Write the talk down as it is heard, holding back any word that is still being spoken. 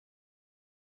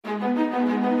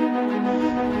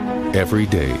Every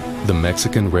day, the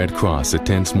Mexican Red Cross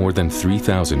attends more than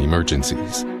 3,000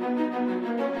 emergencies.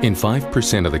 In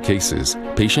 5% of the cases,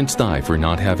 patients die for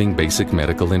not having basic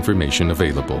medical information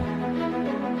available.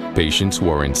 Patients who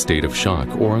are in state of shock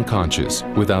or unconscious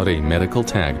without a medical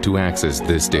tag to access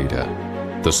this data.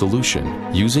 The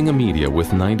solution, using a media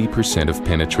with 90% of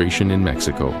penetration in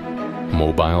Mexico.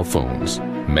 Mobile phones,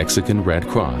 Mexican Red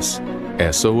Cross,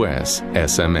 SOS,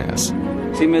 SMS.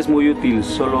 Sí me es muy útil,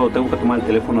 solo tengo que tomar el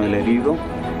teléfono del herido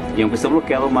y aunque esté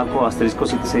bloqueado marco asterisco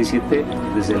 767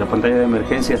 desde la pantalla de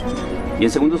emergencia y en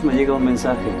segundos me llega un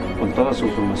mensaje con toda su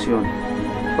información.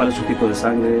 Cuál es su tipo de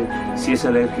sangre, si es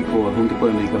alérgico a algún tipo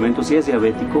de medicamento, si es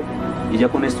diabético y ya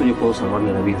con esto yo puedo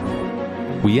salvarle la vida.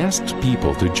 We asked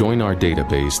people to join our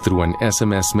database through an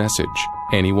SMS message.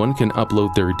 Anyone can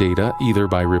upload their data either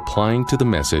by replying to the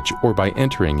message or by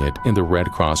entering it in the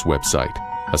Red Cross website,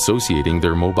 associating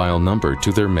their mobile number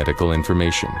to their medical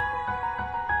information.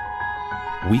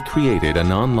 We created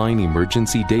an online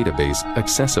emergency database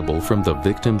accessible from the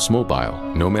victim's mobile.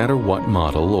 No matter what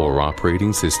model or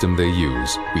operating system they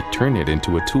use, we turn it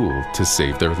into a tool to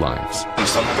save their lives.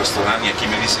 Está en un restaurante y aquí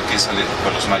me dice que es alérgico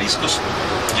a los mariscos.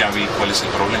 Ya vi cuál es el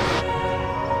problema.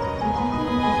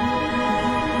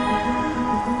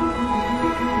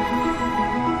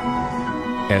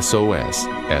 SOS,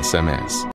 SMS.